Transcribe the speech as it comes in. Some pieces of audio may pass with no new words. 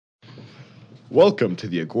Welcome to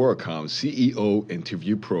the Agoracom CEO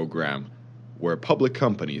interview program, where public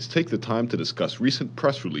companies take the time to discuss recent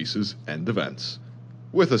press releases and events.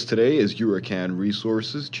 With us today is Uracan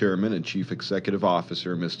Resources Chairman and Chief Executive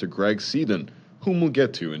Officer Mr. Greg Seaton, whom we'll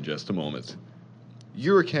get to in just a moment.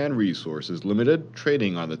 Uracan Resources Limited,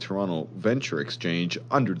 trading on the Toronto Venture Exchange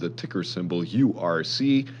under the ticker symbol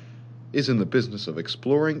URC, is in the business of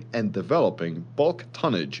exploring and developing bulk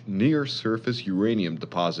tonnage near-surface uranium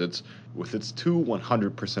deposits with its two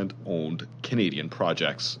 100% owned Canadian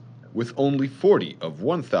projects. With only 40 of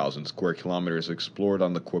 1,000 square kilometers explored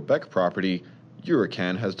on the Quebec property,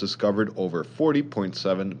 Uracan has discovered over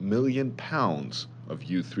 40.7 million pounds of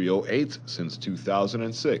U3O8 since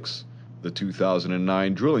 2006. The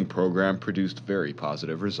 2009 drilling program produced very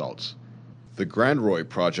positive results. The Grand Roy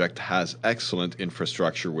project has excellent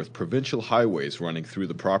infrastructure with provincial highways running through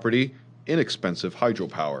the property, inexpensive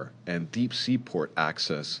hydropower, and deep seaport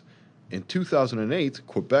access. In 2008,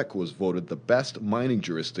 Quebec was voted the best mining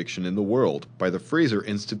jurisdiction in the world by the Fraser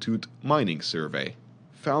Institute Mining Survey.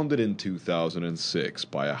 Founded in 2006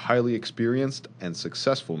 by a highly experienced and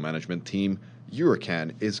successful management team,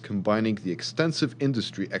 Uracan is combining the extensive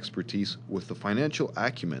industry expertise with the financial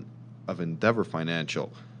acumen of Endeavour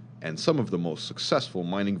Financial and some of the most successful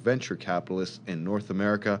mining venture capitalists in North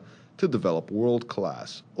America to develop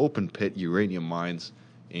world-class open-pit uranium mines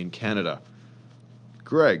in Canada.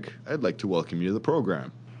 Greg, I'd like to welcome you to the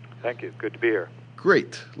program. Thank you. Good to be here.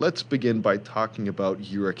 Great. Let's begin by talking about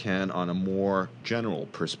Uracan on a more general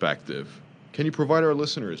perspective. Can you provide our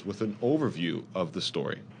listeners with an overview of the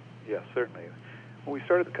story? Yes, certainly. Well, we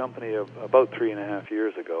started the company about 3.5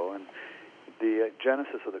 years ago, and the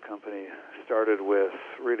genesis of the company started with,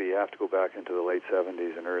 really, you have to go back into the late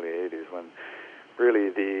 70s and early 80s when really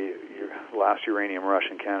the last uranium rush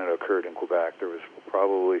in Canada occurred in Quebec. There was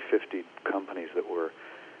probably 50 companies that were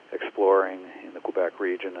exploring in the Quebec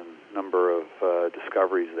region and a number of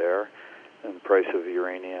discoveries there. And the price of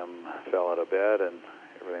uranium fell out of bed and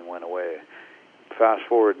everything went away. Fast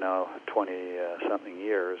forward now 20-something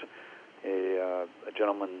years, a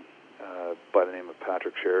gentleman by the name of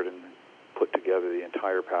Patrick Sheridan put together the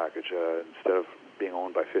entire package. Instead of being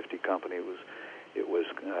owned by 50 companies, it was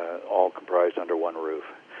all comprised under one roof.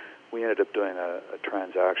 We ended up doing a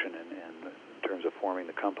transaction in terms of forming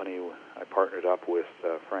the company. I partnered up with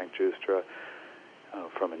Frank Justra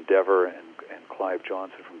from Endeavour and Clive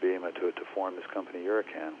Johnson from BEMA to form this company,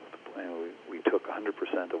 Uracan. And we took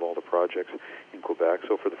 100% of all the projects in Quebec.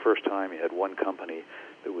 So for the first time, you had one company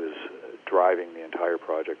that was driving the entire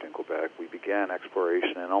project in Quebec. We began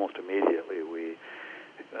exploration, and almost immediately we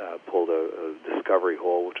pulled a discovery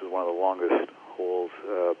hole, which is one of the longest holes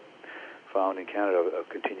found in Canada of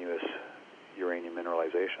continuous uranium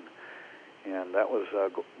mineralization. And that was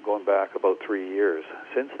going back about 3 years.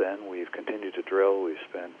 Since then, we've continued to drill. We've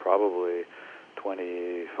spent probably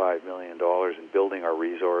 $25 million in building our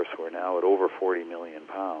resource. We're now at over 40 million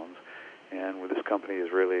pounds, and this company is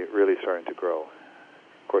really starting to grow.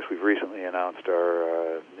 Of course, we've recently announced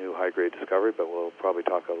our new high-grade discovery, but we'll probably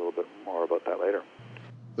talk a little bit more about that later.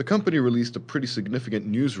 The company released a pretty significant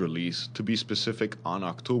news release, to be specific, on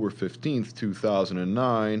October 15th,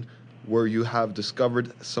 2009, where you have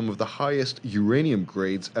discovered some of the highest uranium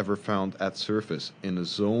grades ever found at surface in a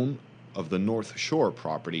zone of the North Shore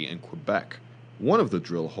property in Quebec. One of the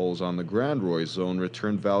drill holes on the Grand Roy zone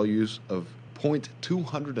returned values of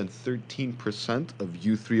 0.213% of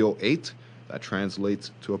U3O8. That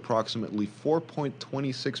translates to approximately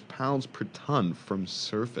 4.26 pounds per ton from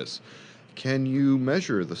surface. Can you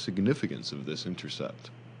measure the significance of this intercept?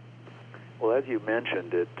 Well, as you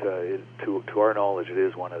mentioned, to our knowledge, it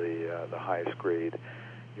is one of the highest grade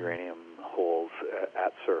uranium holes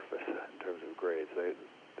at surface in terms of grades.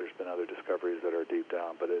 There's been other discoveries that are deep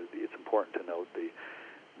down, but it's important to note the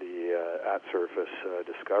at-surface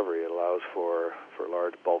discovery. It allows for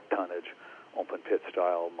large bulk tonnage, open pit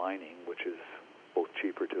style mining, which is both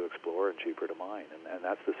cheaper to explore and cheaper to mine, and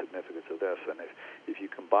that's the significance of this. And if you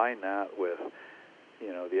combine that with,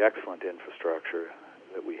 the excellent infrastructure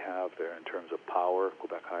that we have there in terms of power,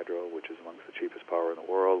 Quebec Hydro, which is amongst the cheapest power in the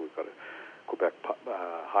world. We've got a Quebec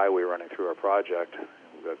highway running through our project.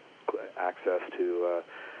 We've got access to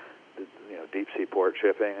deep seaport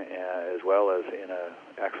shipping, as well as in an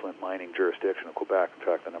excellent mining jurisdiction of Quebec, in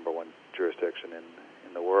fact, the number one jurisdiction in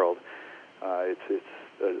the world. It's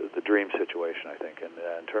the dream situation, I think. And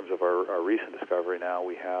in terms of our recent discovery now,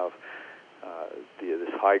 we have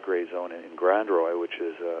this high-grade zone in Grand Roy, which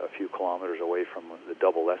is a few kilometers away from the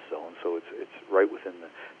double S zone, so it's right within the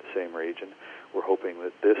same region. We're hoping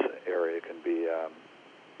that this area can be a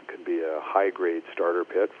high-grade starter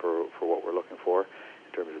pit for what we're looking for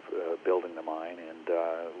in terms of building the mine.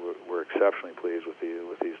 pleased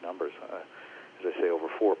with these numbers. As I say, over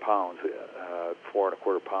 4 pounds,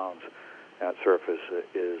 4.25 pounds at surface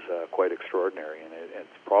is quite extraordinary, and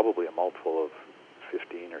it's probably a multiple of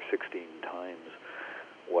 15 or 16 times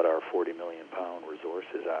what our 40 million pound resource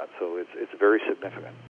is at. So it's very significant.